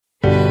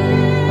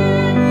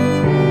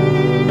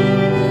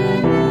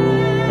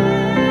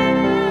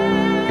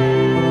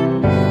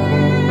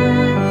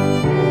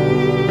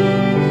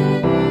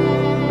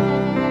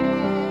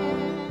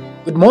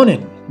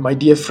morning, my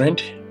dear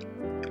friend.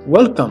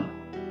 Welcome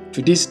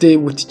to this Day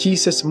with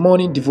Jesus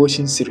morning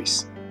devotion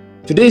series.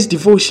 Today's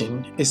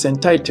devotion is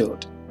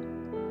entitled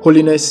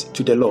Holiness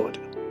to the Lord.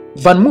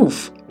 Van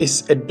Moof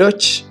is a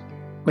Dutch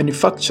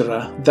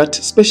manufacturer that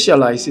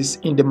specializes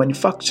in the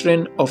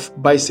manufacturing of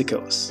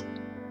bicycles.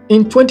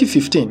 In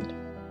 2015,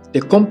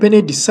 the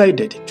company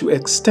decided to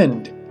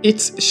extend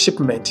its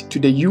shipment to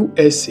the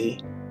USA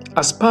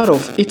as part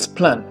of its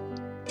plan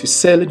to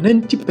sell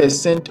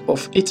 90%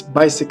 of its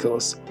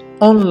bicycles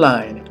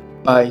online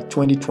by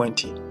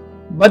 2020.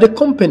 But the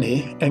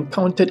company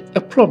encountered a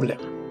problem.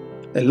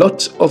 A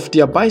lot of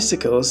their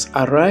bicycles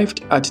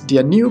arrived at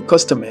their new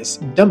customers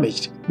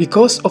damaged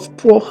because of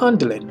poor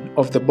handling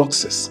of the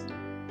boxes.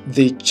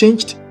 They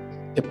changed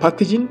the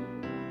packaging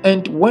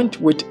and went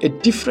with a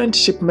different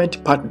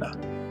shipment partner,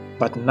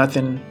 but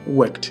nothing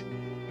worked.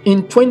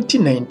 In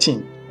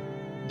 2019,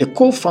 the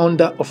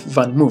co-founder of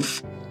Van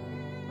Moof,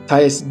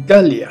 Thijs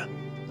Gallia,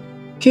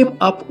 came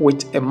up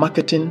with a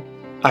marketing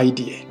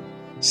idea.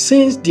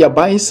 Since their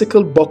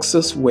bicycle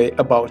boxes were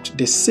about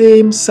the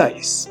same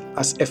size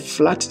as a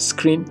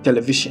flat-screen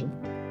television,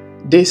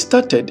 they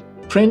started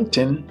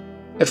printing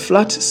a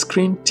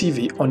flat-screen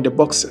TV on the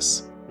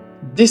boxes.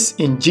 This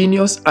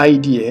ingenious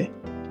idea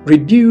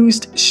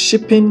reduced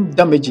shipping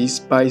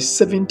damages by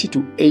 70 to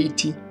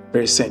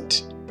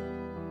 80%.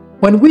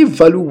 When we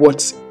value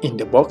what's in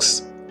the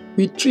box,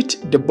 we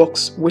treat the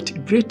box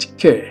with great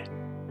care.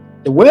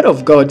 The Word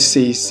of God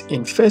says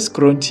in 1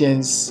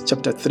 Corinthians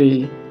chapter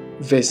 3,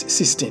 verse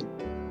 16,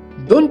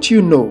 "Don't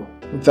you know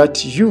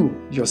that you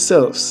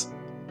yourselves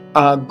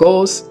are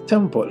God's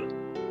temple,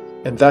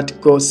 and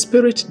that God's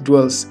Spirit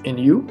dwells in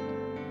you?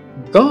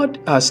 God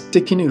has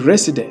taken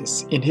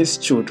residence in His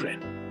children,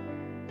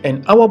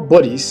 and our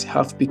bodies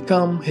have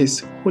become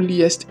His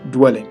holiest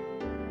dwelling."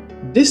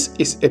 This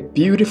is a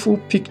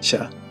beautiful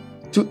picture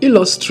to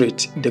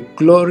illustrate the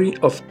glory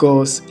of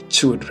God's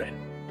children.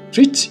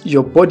 Treat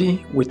your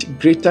body with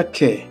greater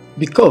care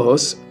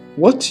because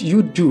what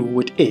you do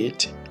with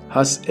it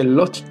has a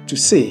lot to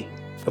say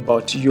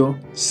about your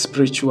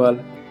spiritual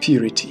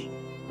purity.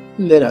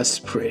 Let us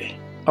pray.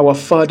 Our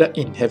Father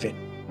in heaven,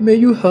 may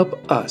you help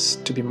us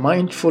to be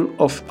mindful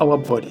of our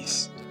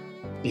bodies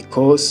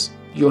because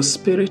your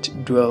Spirit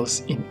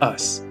dwells in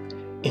us.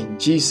 In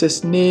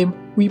Jesus' name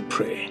we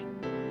pray.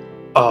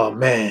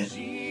 Amen.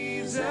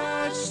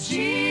 Jesus,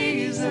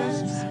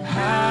 Jesus,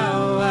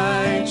 how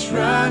I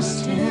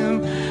trust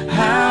Him,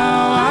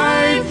 how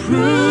I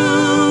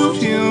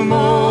proved Him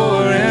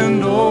more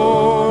and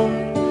more.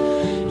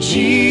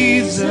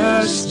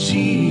 Jesus,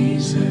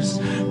 Jesus,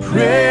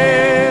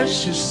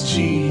 precious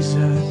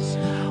Jesus,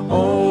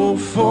 oh,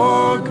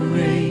 for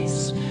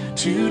grace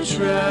to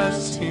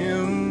trust Him.